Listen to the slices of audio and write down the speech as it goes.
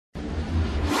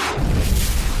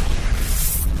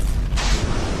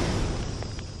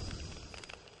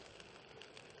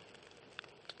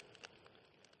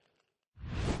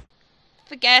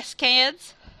the gas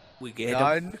cans. We get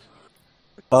them.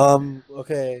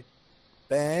 Okay.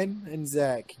 Ben and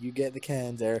Zach, you get the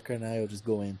cans. Erica and I will just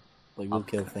go in. Like, we'll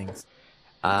kill things.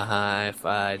 If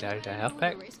I don't have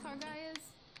pack.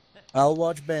 I'll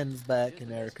watch Ben's back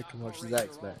and Erica can watch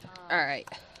Zach's back. Alright.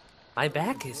 My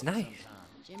back is nice.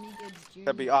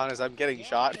 To be honest, I'm getting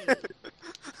shot.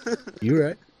 You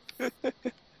right.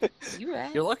 You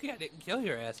right. You're lucky I didn't kill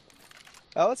your ass.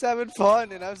 I was having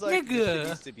fun, and I was like, Nigga. this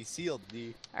needs to be sealed,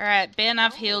 D. Alright, Ben,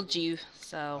 I've healed you,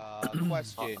 so...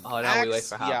 Question. Oh, now we wait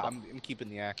for Yeah, Hopper. I'm keeping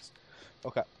the axe.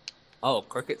 Okay. Oh,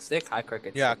 cricket stick? Hi,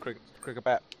 cricket Yeah, stick. cricket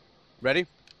bat. Ready?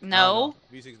 No.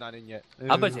 Music's not in yet.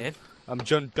 Hopper's in. I'm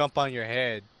gonna dump on your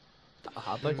head.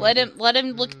 Hopper's Let him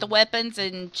look at the weapons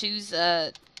and choose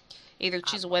either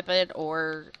choose a weapon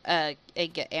or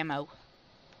get ammo.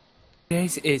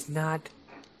 This is not...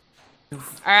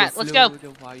 Alright, let's go.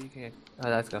 Why you can't... Oh,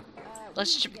 let's go.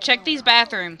 Let's check these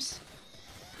bathrooms.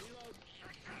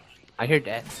 I hear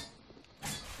death.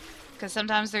 Because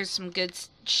sometimes there's some good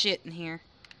shit in here.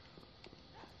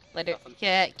 Let it...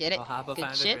 Yeah, get it. Oh, Hopper Good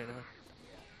found shit. it.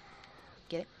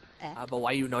 Get it. Hopper,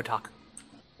 why you no talk?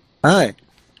 Hi.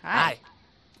 Hi.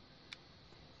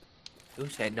 You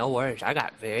said no words. I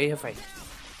got very afraid.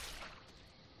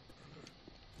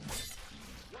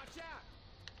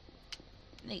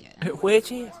 Nigga.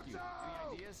 Which is?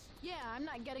 Yeah, I'm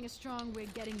not getting a strong we're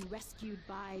getting rescued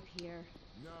vibe here.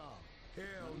 No,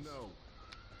 hell no.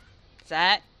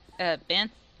 Zach, Ben.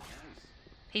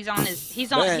 He's on his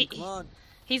Ben, come on.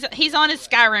 he's on his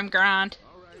Skyrim grind.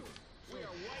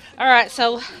 All right,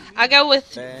 so I go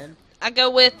with Ben.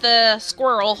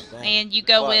 Squirrel, Ben. and you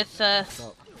go with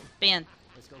Stop. Ben.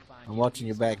 I'm watching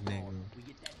your back, nigga.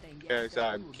 Okay,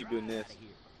 sorry, keep doing this.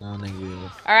 No,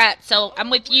 nigga. All right, so I'm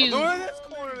with you. I'm going to this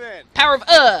corner then. Power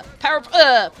of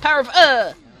power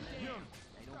of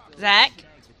Zach.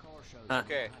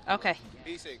 Okay, Okay.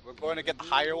 basic. We're going to get the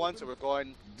higher one, so we're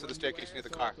going to the staircase near the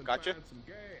car. Gotcha?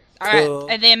 All right, Cool.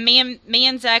 and then me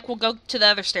and Zach will go to the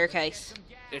other staircase.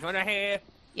 There's one right here.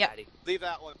 Yep. Got him. Leave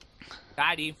that one.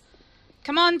 Got him.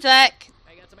 Come on, Zach.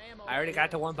 I already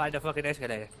got the one by the fucking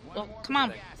escalator. Well, come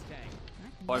on.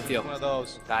 Or fuel. One of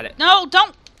those. Got it. No,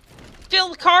 don't fill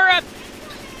the car up.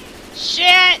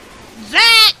 Shit,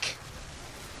 Zach.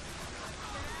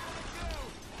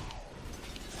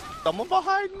 Someone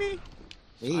behind me?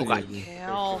 Hey, Oh, God. nigga.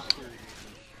 Hell.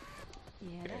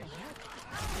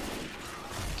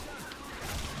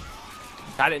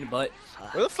 Got it in the butt.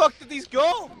 Where the fuck did these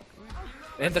go?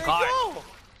 In the Where'd car. they go?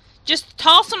 Just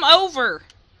toss them over.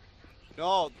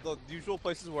 No, the usual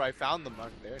places where I found them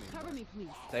aren't there anymore. Cover me,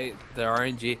 please. They're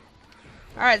RNG.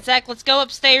 All right, Zach, let's go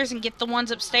upstairs and get the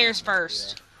ones upstairs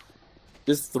first.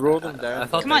 Just throw them I down.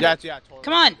 thought Come on. Yeah, totally.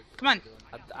 Come on, come on.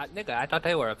 Nigga, I thought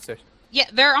they were upstairs. Yeah,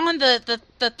 they're on the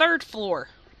third floor.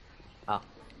 Oh.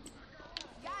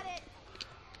 Got it.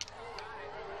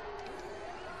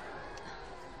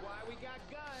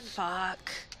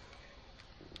 Fuck.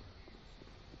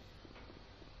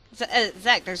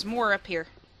 Zach, there's more up here.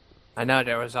 I know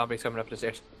there were zombies coming up the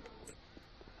stairs.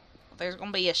 There's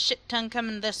gonna be a shit ton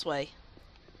coming this way.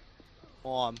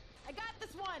 I got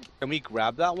this one. Can we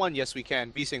grab that one? Yes, we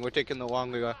can. B-Sing, we're taking the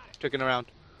long way, taking around.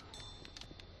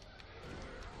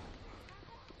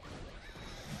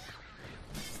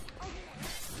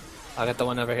 I got the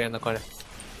one over here in the corner.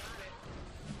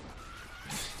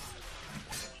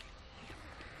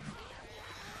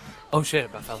 Oh shit,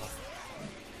 I fell off.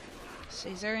 So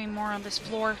is there any more on this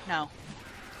floor? No.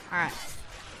 Alright.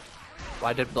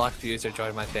 Why did Block User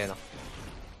join my channel?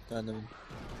 Done them.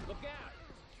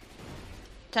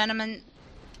 Tenement.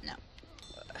 No.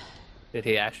 Did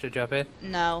he actually jump in?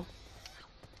 No.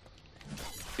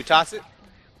 You toss it?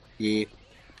 Yeah.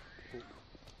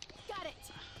 Got it.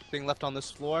 Thing left on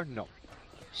this floor? No.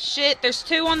 Shit, there's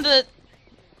two on the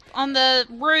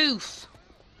roof.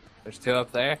 There's two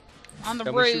up there. On the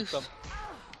Can we shoot roof. them?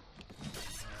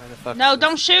 Where the fuck No, is-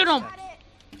 don't shoot them. Got it.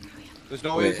 There's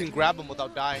no way you Wait. can grab them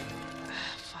without dying.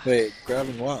 Wait,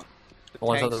 grabbing what? The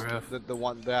ones on the Tanks, roof. The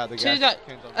one, yeah, the Two gas got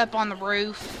cans up on the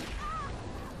roof.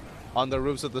 on the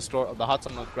roofs of the store, of the huts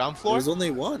on the ground floor. There's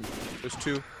only one. There's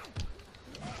two.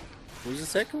 Where's the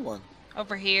second one?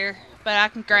 Over here. But I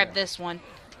can grab this one.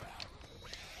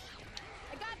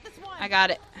 I got this one. I got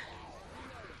it.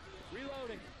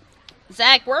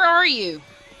 Zach, where are you?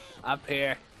 Up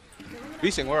here.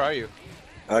 B-Sing, where are you?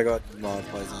 I got mauled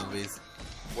by zombies.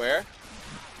 Where?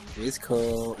 It's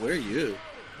cool. Where are you?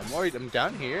 I'm worried. I'm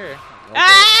down here. Okay.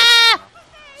 Ah!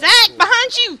 Zach,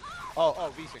 behind you!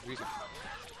 Oh, V-Sing, V-Sing.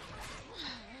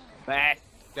 Back.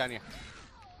 Down here.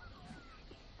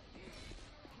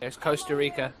 There's Costa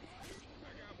Rica.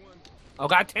 Oh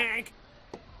god, tank!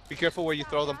 Be careful where you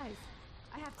throw them. Guys,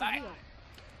 I have to heal.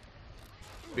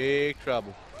 Big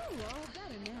trouble. Oh, well,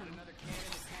 better now.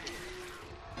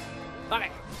 Fuck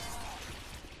it.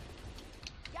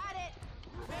 Got it.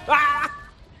 Ah!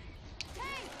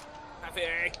 Hi,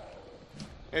 Fury.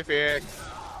 Hey, Fig.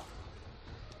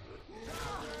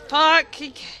 Fuck. We're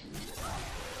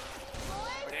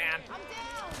down.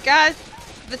 Guys,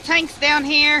 the tank's down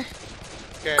here.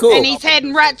 Okay. Cool. And he's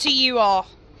heading right to you all.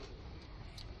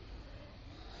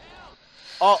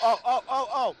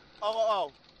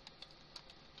 Oh.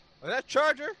 Was that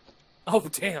Charger? Oh,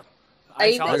 damn. Are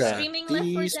you saw guys that. streaming Left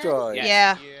 4 Dead? Destroy.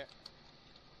 Yeah, Yeah.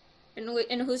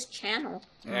 In whose channel?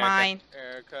 mine.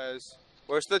 Erica's.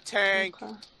 Where's the tank?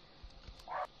 Okay.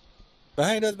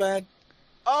 Behind us, man.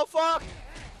 Oh, fuck!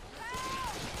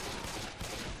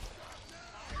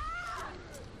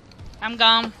 I'm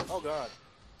gone. Oh, God.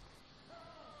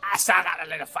 I still got a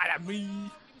little fight at me.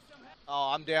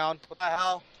 Oh, I'm down. What the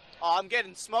hell? Oh, I'm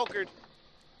getting smokered.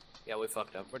 Yeah, we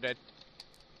fucked up. We're dead.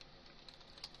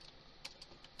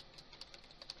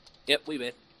 Yep, we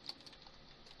been.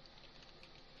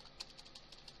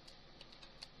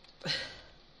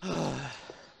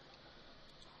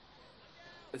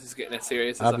 This is getting as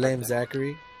serious as I blame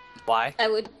Zachary. Why? I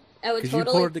would Because you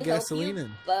totally poured the help gasoline you,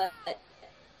 in. but What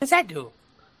does that do?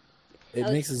 It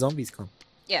makes the zombies come.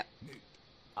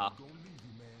 Oh.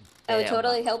 I would Damn.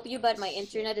 totally help you, but my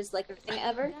internet is like everything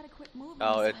ever. Gotta quit moving.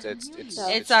 Oh, It's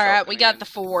It's alright, we got the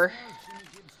 4.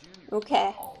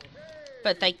 Okay.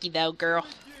 But thank you though, girl.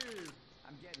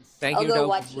 Thank I'll you, go though,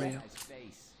 watch for you.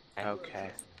 real.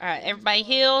 Okay. Alright, everybody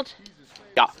healed?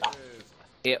 Yeah.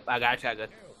 Yep, I got shotgun.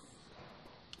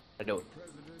 I do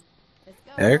it.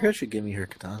 Erica should give me her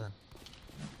katana.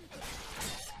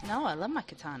 No, I love my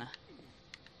katana.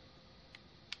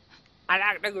 I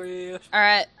like the grills.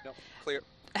 Alright, No, clear.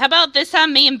 how about this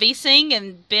time me and V-Sing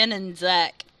and Ben and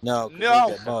Zach? No, 'cause No.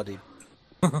 they get bodied.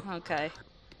 Okay.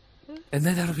 And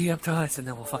then that'll be up to us, and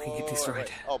then we'll fucking get destroyed.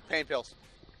 Wait. Oh, pain pills.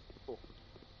 Cool.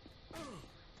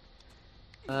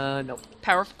 No.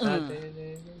 Powerful.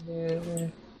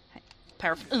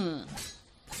 Powerful.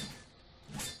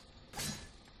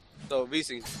 So,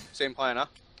 VC, same plan, huh?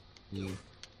 Yeah.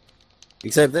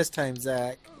 Except this time,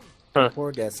 Zach, Huh.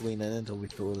 pour gasoline in until we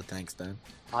throw the tanks down.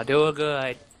 I'll do it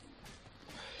good.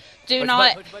 Do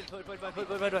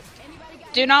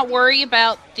not worry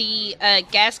about the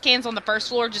gas cans on the first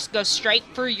floor. Just go straight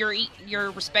for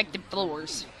your respective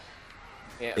floors.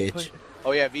 Yeah. Bitch.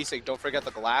 Oh, yeah, VC, don't forget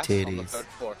the glass on the Titties. 3rd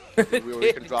floor.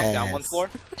 We can drop down one Ass. floor.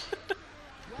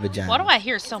 Vagina. Why do I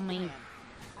hear so mean?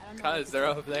 Because they're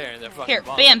over there and they're fucking Here,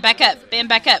 bothering. Ben, back up. Ben,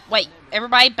 back up. Wait,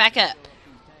 everybody, back up.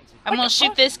 I'm gonna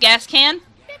shoot this gas can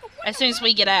as soon as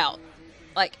we get out.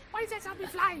 Like, Why is that zombie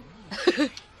flying?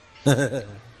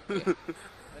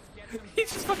 He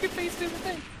just fucking faced through the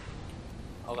thing.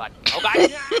 Oh god. Oh god.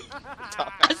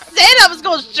 I said I was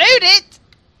gonna shoot it.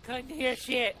 Couldn't hear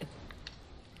shit.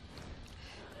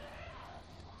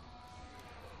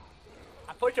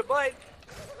 I pushed a button.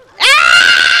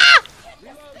 Ah!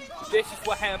 This is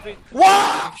what happened.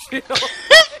 What?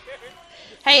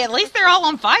 Hey, at least they're all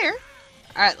on fire.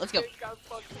 All right, let's go.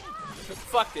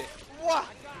 Fuck it. What?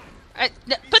 All right,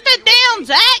 put that down,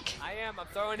 Zach. I am. I'm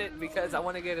throwing it because I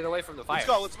want to get it away from the fire.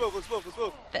 Let's go, let's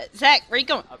move. Zach, where you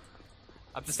going?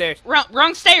 Up the stairs.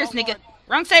 Wrong stairs, nigga.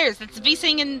 Wrong stairs. That's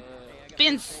V-Sing and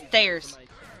Ben's stairs.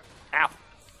 Ow.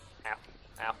 Ow.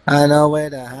 Ow. I know where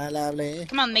the hell I live.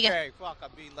 Come on, nigga. Okay, fuck, I'm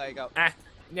being leg out. Ah.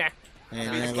 Yeah. And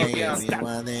mean, I it's live gonna be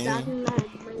everyone there.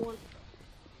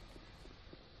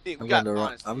 See, we I'm got going the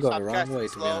honest. I'm We going stop the wrong casting way, to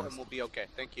be slow honest. and we'll be okay.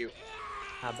 Thank you.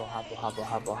 Hobble, hobble, hobble,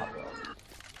 hobble, hobble.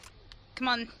 Come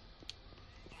on.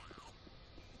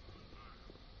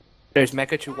 There's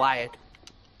Mecha to Wyatt.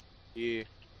 Yeah.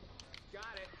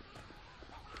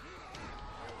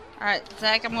 All right,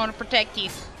 Zach, I'm gonna protect you.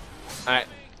 Alright.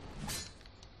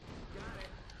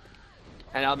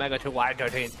 And I'll Mega to Wyatt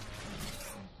 13.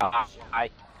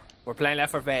 We're playing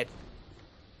Left 4 Dead.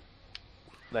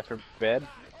 Left for bed?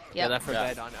 Yeah, Yep. Left 4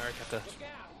 Dead on Erica.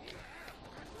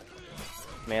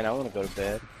 Man, I want to go to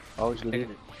bed. Always leave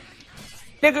it.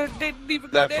 Nigga didn't even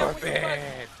go Left down. for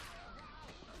bed.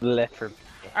 Left for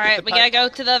All right, we gotta go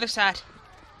to the other side.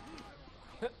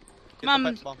 Come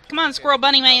on, Squirrel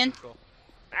Bunny Man.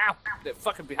 Ow! They're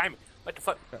fucking behind me. What the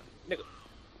fuck? Nigga.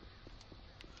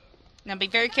 Now be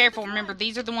very careful. Remember,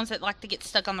 these are the ones that like to get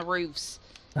stuck on the roofs.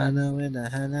 I know where the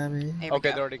hell I live. There we Okay,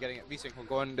 go. they're already getting it. V-Sync, we're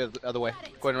going the other way.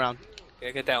 Going around.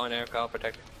 Yeah, get that one, Erica. I'll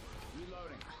protect you.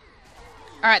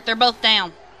 All right, they're both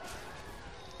down.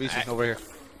 V-Sync, over here.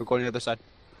 We're going to the other side.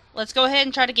 Let's go ahead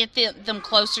and try to get them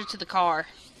closer to the car.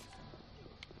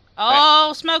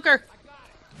 Oh, smoker!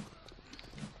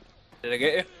 Did I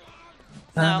get you?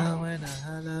 No.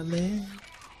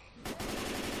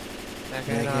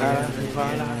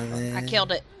 I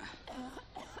killed it.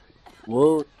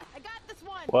 Wood. I got this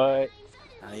one. What?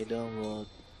 How you doing, Wood?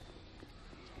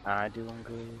 I doing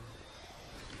good.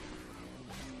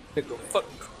 Big ol' fuck,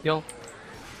 yo.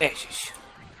 Ashes.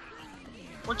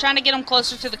 We're trying to get them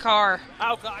closer to the car.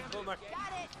 Oh god, boomer.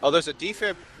 Oh, there's a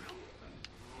defib.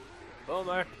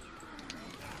 Boomer.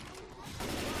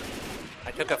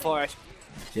 I took it for us.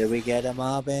 Did we get them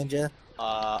all, Benja?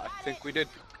 I think we did.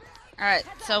 Alright,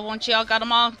 so once y'all got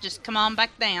them all, just come on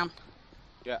back down.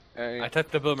 Yeah. I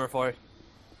took the boomer for it.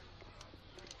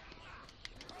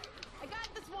 I got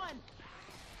this one.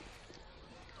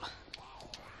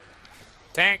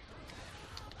 Tank.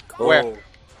 Where?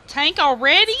 Tank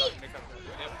already?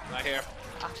 Yep, right here.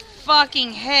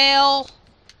 Fucking hell.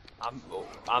 I'm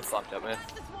fucked up, man.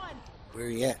 This one. Where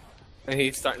you at? And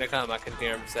he's starting to come. I can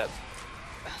hear him step.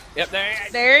 Yep, there he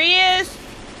is. There he is.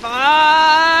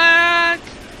 Fuck.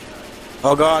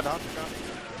 Oh God.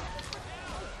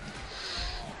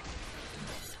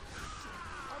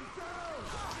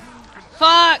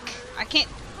 Fuck. I can't.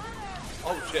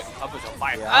 Oh shit, I was on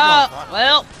fire. Oh,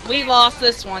 well, we lost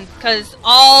this one because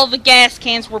all the gas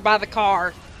cans were by the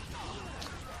car.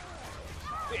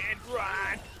 Ben,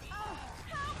 run.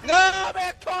 No,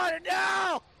 man, Connor,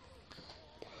 no!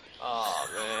 Oh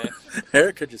man.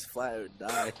 Erica just flat out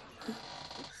died.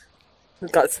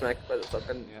 Got smacked by the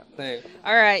fucking thing.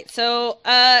 Alright, so,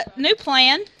 new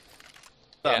plan.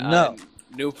 Yeah, No.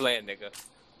 New plan, nigga.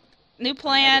 New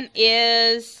plan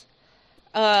is,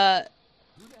 I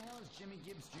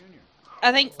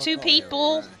think 2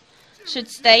 people should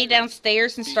stay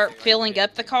downstairs and start filling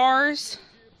up the cars.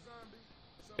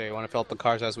 Okay, you want to fill up the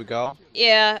cars as we go?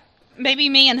 Yeah, maybe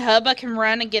me and Hubba can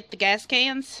run and get the gas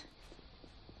cans.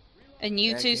 And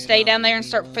you two stay down there and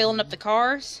start filling up the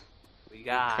cars. We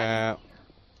got Okay.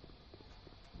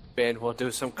 Ben. We'll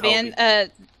do some Kobe.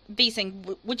 Ben, Beasing,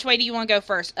 which way do you want to go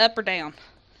first, up or down?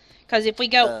 Because if we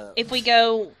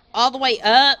go all the way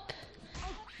up,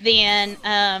 then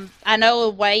I know a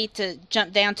way to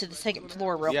jump down to the 2nd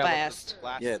floor real fast.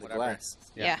 Yeah, the glass.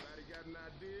 Yeah.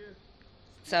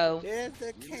 So. There's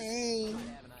the cane.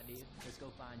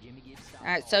 All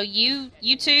right, so you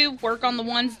two work on the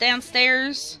ones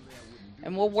downstairs,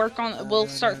 and we'll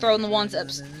start throwing the ones up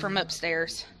from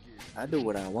upstairs. I do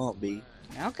what I want, B.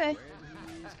 Okay.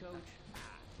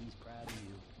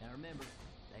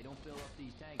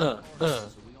 Run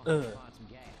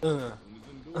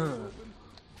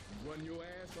your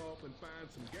ass off and find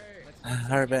some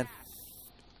gas. Alright, Ben.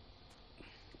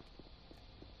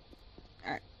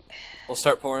 We'll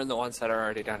start pouring the ones that are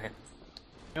already down here.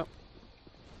 Yep.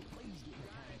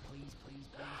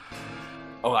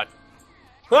 Oh god.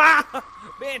 Ah!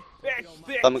 Ben!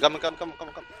 Come.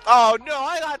 Oh no,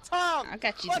 I got tongue! I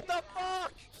got you. What the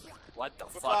fuck? What the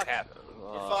fuck fucked. happened? We're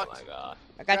Oh fucked. my god.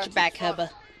 I got your back, Hubba.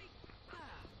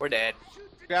 We're dead.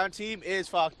 Ground team is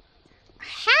fucked.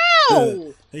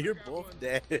 How? You're both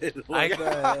dead. I What the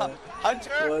hell?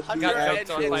 Hunter, What Hunter, got and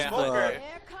jumped on by a Smoker. hunter.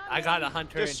 I got a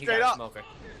hunter and Just he straight got a up. smoker.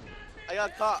 I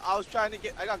got caught.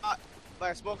 I got caught by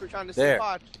a smoker trying to There. steal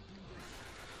pod.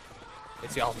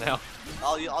 It's y'all now.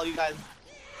 All you guys.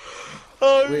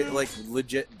 Wait, like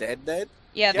legit dead?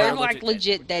 Yeah, they're Yeah, like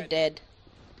legit dead.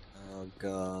 Oh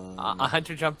God. A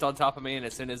hunter jumped on top of me, and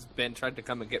as soon as Ben tried to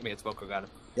come and get me, a smoker got him.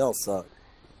 Y'all suck.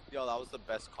 Yo, that was the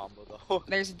best combo though.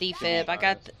 There's a defib. I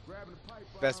got the...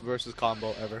 Best versus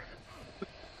combo ever.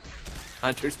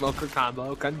 Hunter smoker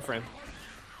combo confirmed.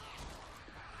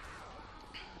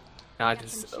 Now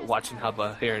just watching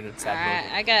Hubba here in sad Alright,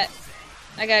 movie.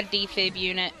 I got a defib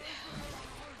unit.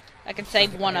 I can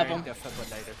save one of them. Later.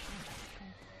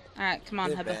 Alright, come on,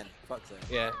 Good, Hubba. Ben. Fuck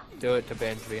that. Yeah, do it to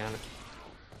Ben, to be honest.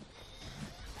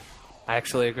 I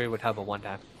actually agree with Hubba one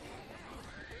time.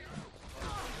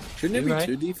 Shouldn't it You be right.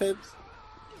 2 defibs?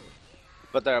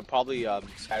 But they're probably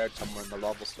scattered somewhere in the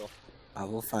level still. I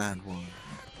will find one.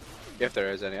 If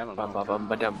there is any, I don't Bum know. bum bum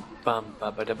ba dum bum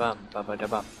ba ba da bum ba ba da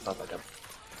bum ba ba dum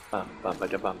bum ba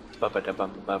da bum ba ba da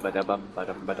bum ba ba da bum ba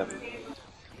dum ba dum.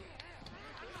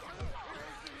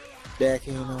 Back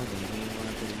in on me.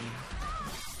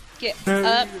 Get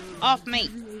up off me.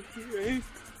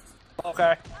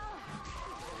 Okay.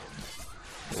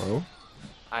 Whoa.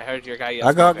 I heard your guy yell.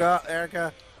 I got smoker.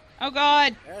 Erica. Oh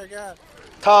god. Erica.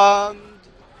 Tongued.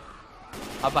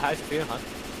 Hubba, how's it feel, huh?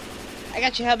 I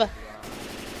got you, Hubba.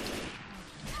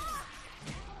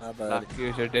 How about Lock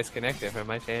user disconnected from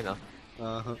my channel.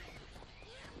 Uh-huh.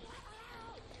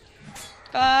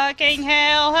 Fucking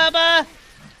hell, Hubba.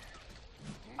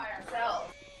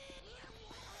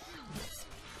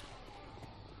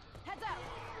 Heads up.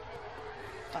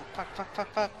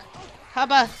 Fuck.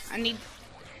 Hubba, I need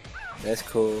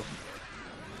cool.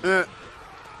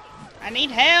 I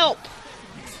need help.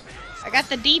 I got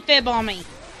the defib on me.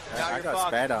 Now I you're got fucked.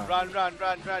 spat on. Run.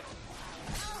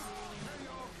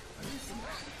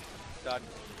 Done.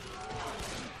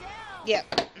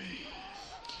 Yep.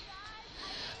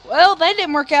 Well, that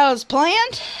didn't work out as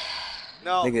planned.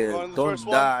 No, we're Nigga, going to the don't first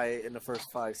one. die in the first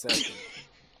 5 seconds.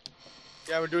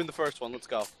 Yeah, we're doing the first one. Let's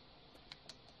go.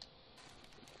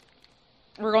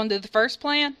 We're going to do the first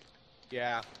plan?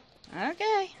 Yeah.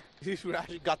 Okay. We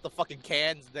actually got the fucking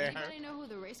cans there. Anybody know who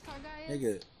the race car guy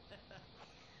is?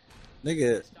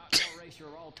 Nigga.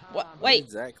 What? Wait.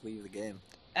 Wait, Zach leave the game.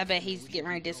 I bet he's getting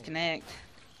ready to disconnect.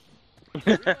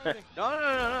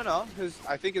 No.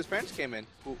 I think his parents came in.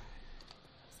 Ooh.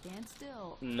 Stand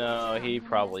still. No, he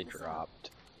probably dropped.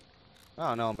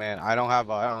 Oh no, man. I don't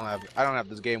have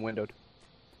this game windowed.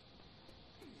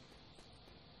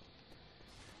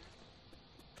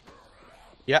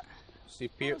 Yeah. I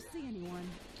CPU. don't see anyone.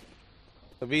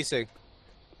 The VSync.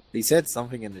 He said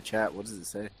something in the chat. What does it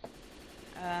say?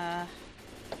 I'll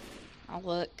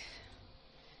look.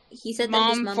 He said that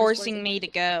his Mom mom forcing was me to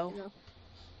go.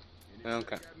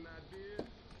 Okay.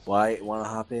 Why wanna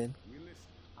hop in?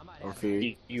 Or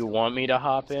fear? You want me to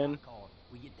hop in?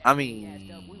 I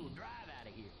mean,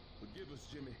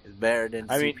 it's better than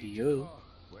CPU.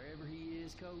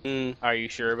 Are you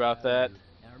sure about that?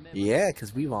 Yeah,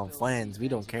 because we want fans. We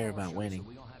don't care about winning.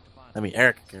 I mean,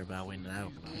 Eric care about winning. I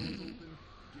don't care about winning.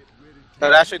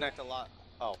 That actually not a lot.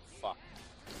 Oh fuck.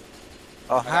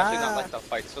 Oh, I'd actually not like the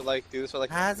fight. So like, do this for like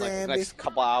the next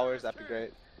couple hours. That'd be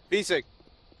great. VSync.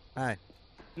 Hi.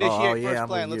 Initiate yeah, first I'm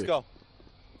plan. with Let's you. go.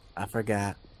 I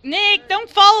forgot. Nick, don't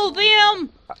follow them!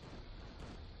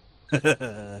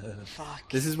 Fuck.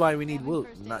 This is why we need Woot,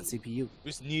 not CPU.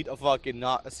 We just need a fucking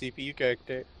not a CPU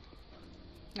character.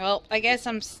 Well, I guess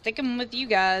I'm sticking with you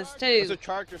guys, There's too. a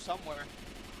charger somewhere.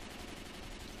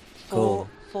 Cool.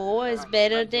 Four is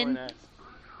better Might join than... that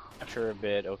after a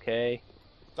bit, okay?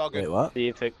 It's all good. Wait, what? See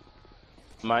if it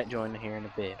might join here in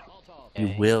a bit. You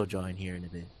Okay. will join here in a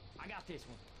bit.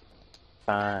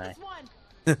 Fine.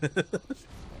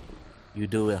 You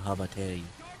do it, how I tell you.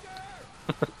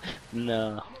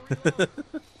 No.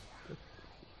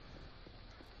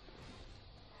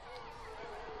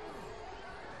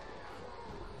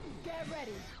 Get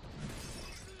ready.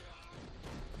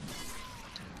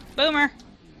 Boomer.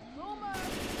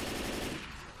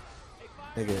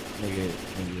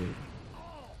 Nigga.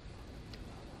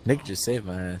 Nick just saved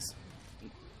my ass.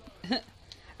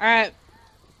 Alright.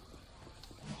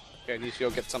 Okay, I need to go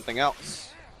get something else.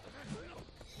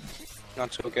 I'm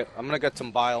gonna get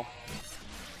some bile.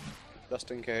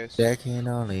 Just in case. That can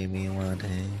only mean one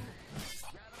thing.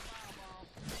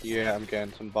 Yeah, I'm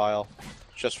getting some bile.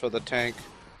 Just for the tank.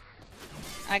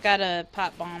 I got a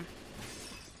pot bomb.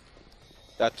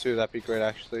 That too, that'd be great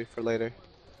actually for later.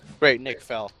 Great, Nick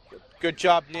fell. Good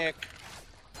job, Nick.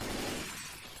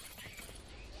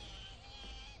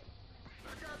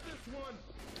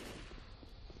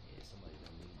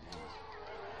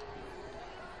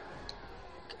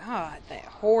 God, that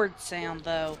horde sound,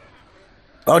 though.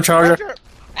 Oh, Charger!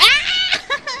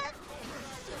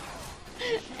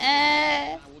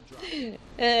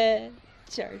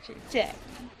 Charger tech.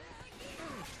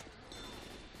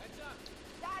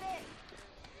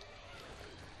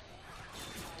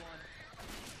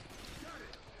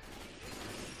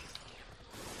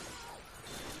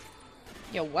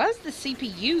 Yo, why is the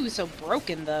CPU so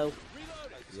broken, though?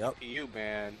 Yep. You,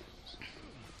 man.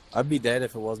 I'd be dead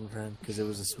if it wasn't for him, because there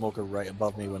was a smoker right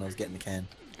above me when I was getting the can.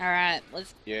 Alright,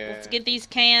 let's get these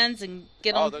cans and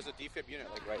get Oh, them. there's a defib unit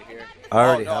like right here. I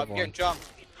already no, have I'm one. getting jumped.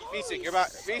 VSync, you're about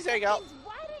VSync out.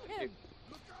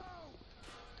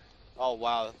 Oh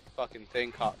wow, fucking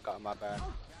thing got in my back.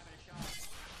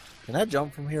 Can I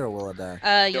jump from here or will I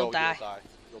die? You'll die.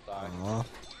 You'll die. Aww.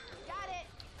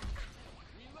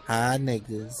 Hi,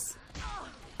 niggas.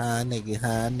 Hi,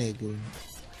 nigga.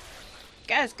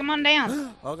 Guys, come on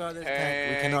down. Oh god, there's a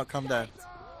tank. We cannot come down.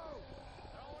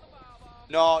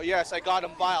 No, yes, I got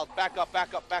him biled. Back up.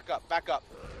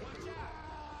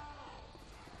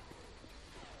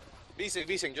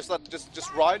 VSync,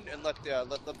 just run and let the Zams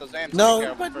take care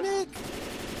No, of but him Nick!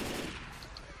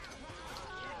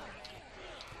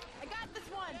 I got this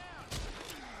one.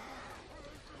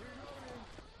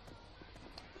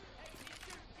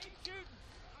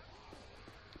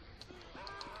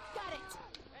 Got it.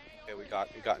 Okay,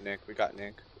 we got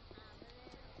Nick.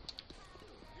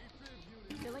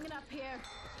 Filling it up here.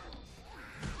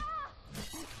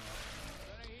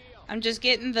 I'm just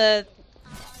getting the...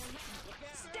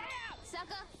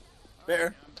 Sucker.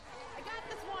 Bear. I got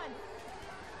this one.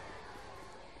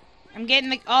 I'm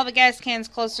getting all the gas cans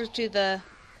closer to the...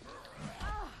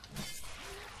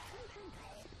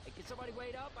 Hey, can somebody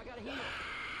wait up? I gotta heal.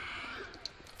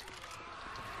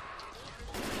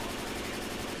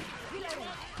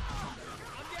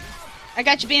 I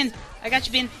got you, Ben. I got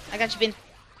you, Ben. I got you, Ben.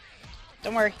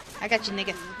 Don't worry. I got you,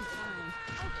 nigga.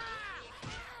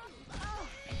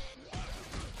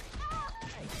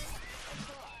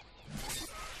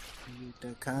 You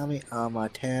to call me on my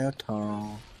tail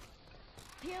tone.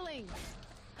 Healing.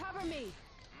 Cover me.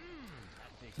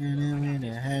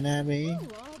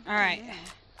 Alright.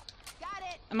 Got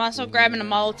it. I'm also grabbing a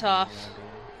Molotov.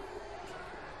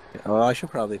 Oh, I should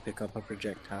probably pick up a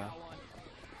projectile.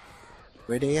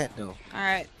 Where they at though?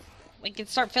 Alright. We can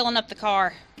start filling up the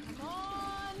car. Come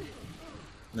on.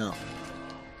 No.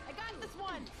 I got this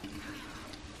one.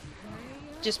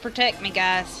 Just protect me,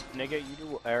 guys. Nigga, you do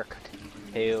what Eric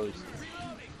tells.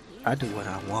 I do what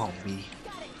I want, me.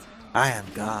 I am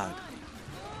God.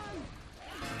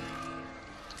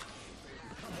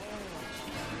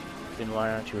 Then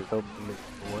why aren't you open the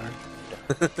door?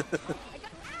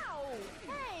 Ow.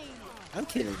 Hey. I'm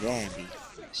killing Dandy.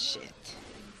 Shit.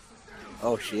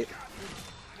 Oh shit.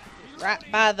 Right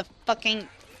by the fucking...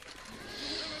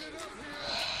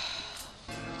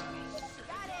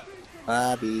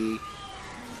 Bobby.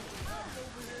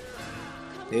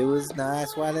 It was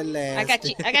nice while it lasted. I got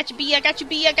you. I got you, B. I got you,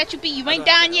 B. I got you, B. You ain't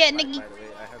down yet, nigga. By the way,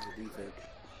 I have the defense.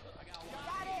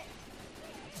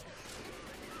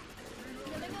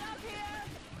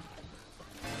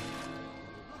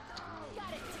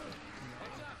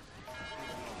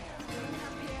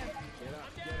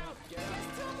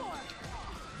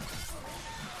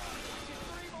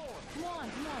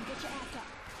 Come on, get your ass up.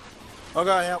 Oh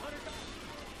god, help.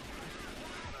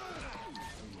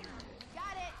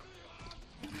 Got it.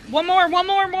 One more, one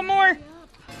more, one more. One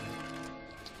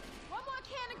more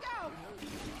can to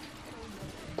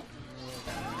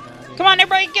go. Come on,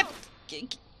 everybody, get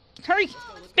hurry.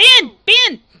 Ben,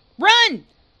 Ben, run.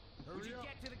 Would you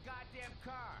get to the goddamn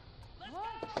car?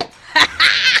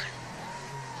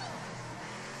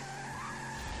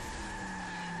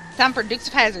 Time for Dukes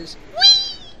of Hazzards.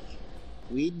 Whee!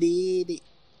 We did it.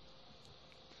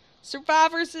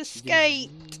 Survivors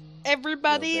escaped.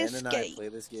 Everybody Yo, Ben and I escaped. play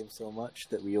this game so much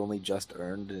that we only just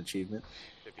earned an achievement.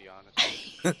 To be honest.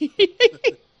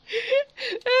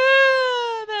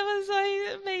 Ah, that was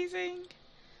like amazing.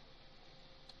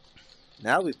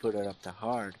 Now we put it up to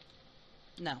hard.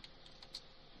 No.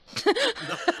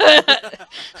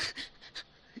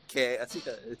 Okay, I see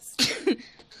that.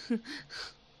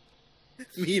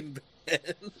 Me and Ben.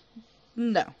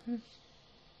 No.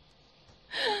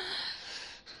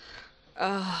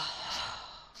 Oh.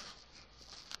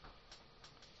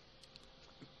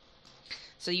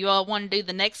 So you all want to do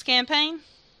the next campaign?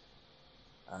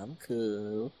 I'm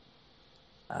cool.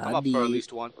 I'm up for at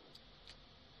least one.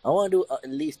 I want to do at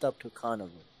least up to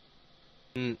Carnival.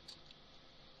 Hmm.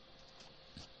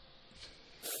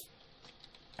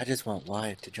 I just want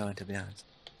Wyatt to join, to be honest.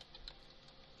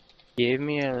 Give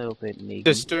me a little bit, nigga.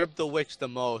 Disturb the witch the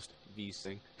most,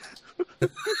 V-Sing.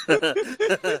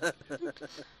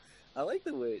 I like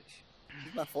the witch.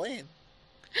 She's my flame.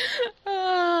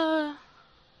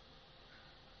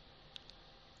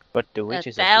 But the witch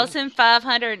is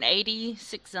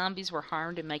 1,586 zombies were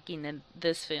harmed in making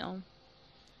this film.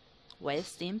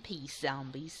 Rest in peace,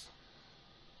 zombies.